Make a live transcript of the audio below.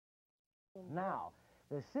Now,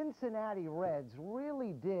 the Cincinnati Reds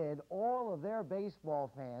really did all of their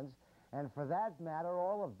baseball fans, and for that matter,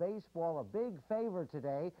 all of baseball, a big favor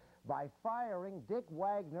today by firing Dick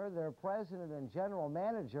Wagner, their president and general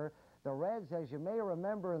manager. The Reds, as you may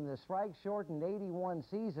remember, in the strike-shortened '81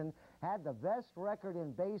 season, had the best record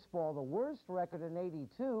in baseball, the worst record in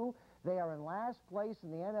 '82. They are in last place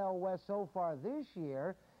in the NL West so far this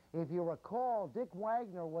year. If you recall, Dick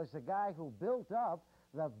Wagner was the guy who built up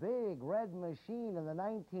the big red machine in the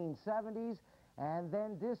 1970s and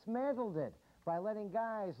then dismantled it by letting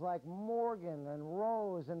guys like Morgan and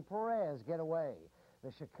Rose and Perez get away.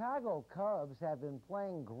 The Chicago Cubs have been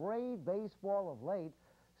playing great baseball of late,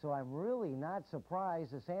 so I'm really not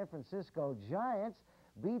surprised the San Francisco Giants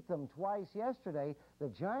beat them twice yesterday. The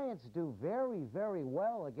Giants do very, very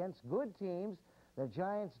well against good teams. The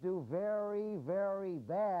Giants do very, very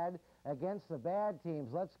bad against the bad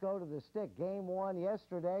teams. Let's go to the stick. Game 1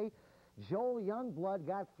 yesterday. Joel Youngblood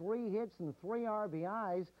got 3 hits and 3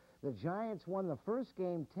 RBIs. The Giants won the first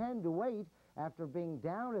game 10-8 after being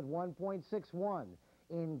down at 1.61.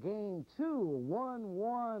 In Game 2,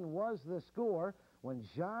 1-1 was the score when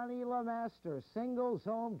Johnnie LeMaster singles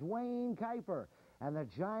home Duane Kuiper, and the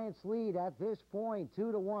Giants lead at this point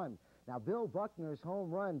 2-1. Now, Bill Buckner's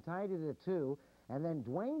home run tied it at 2, and then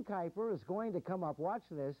Duane Kuiper is going to come up, watch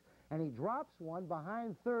this, and he drops one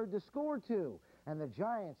behind third to score 2. And the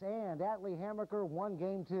Giants and Atlee Hammaker won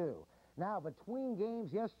Game 2. Now, between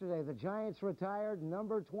games yesterday, the Giants retired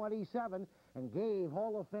number 27 and gave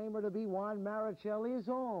Hall of Famer to be Juan Marichal his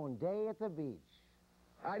own day at the beach.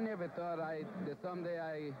 I never thought that someday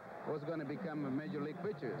I was going to become a Major League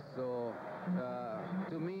pitcher. So,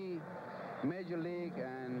 to me, Major League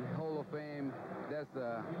and Hall of Fame, that's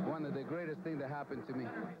one of the greatest things that happened to me.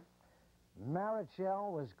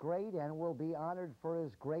 Marichal was great and will be honored for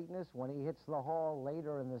his greatness when he hits the Hall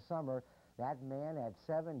later in the summer. That man had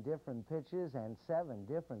 7 different pitches and 7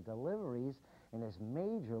 different deliveries in his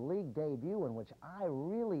Major League debut, in which I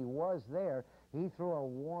really was there. He threw a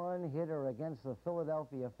 1-hitter against the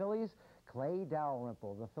Philadelphia Phillies. Clay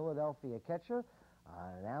Dalrymple, the Philadelphia catcher,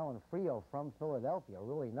 and Alan Frio from Philadelphia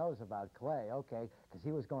really knows about Clay, okay, because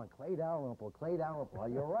he was going, Clay Dalrymple, Clay Dalrymple. Well,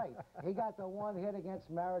 you're right. He got the 1 hit against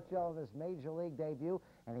Marichal in his Major League debut,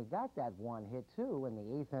 and he got that 1 hit, too, in the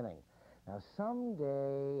 8th inning. Now,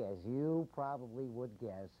 someday, as you probably would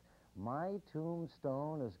guess, my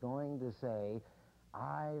tombstone is going to say,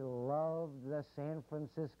 I loved the San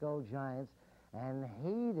Francisco Giants and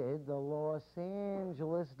hated the Los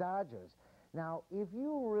Angeles Dodgers. Now, if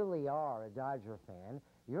you really are a Dodger fan,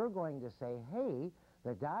 you're going to say, hey,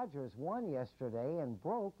 the Dodgers won yesterday and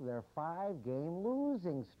broke their 5-game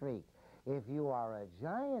losing streak. If you are a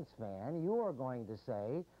Giants fan, you are going to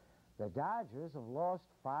say, the Dodgers have lost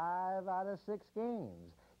 5 out of 6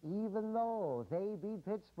 games, even though they beat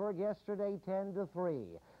Pittsburgh yesterday 10-3.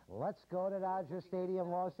 Let's go to Dodger Stadium,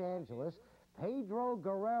 Los Angeles. Pedro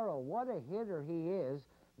Guerrero, what a hitter he is.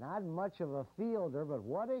 Not much of a fielder, but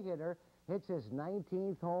what a hitter. Hits his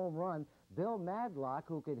 19th home run. Bill Madlock,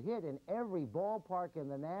 who could hit in every ballpark in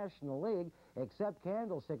the National League except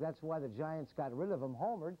Candlestick, that's why the Giants got rid of him,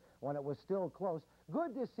 homered when it was still close.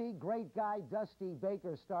 Good to see great guy Dusty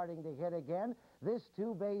Baker starting to hit again. This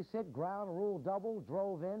 2-base hit, ground rule double,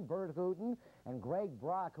 drove in Bert Hooton, and Greg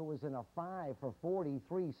Brock, who was in a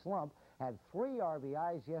 5-for-43 slump, had 3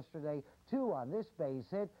 RBIs yesterday, 2 on this base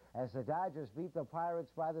hit, as the Dodgers beat the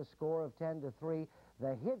Pirates by the score of 10-3.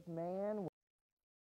 The hit man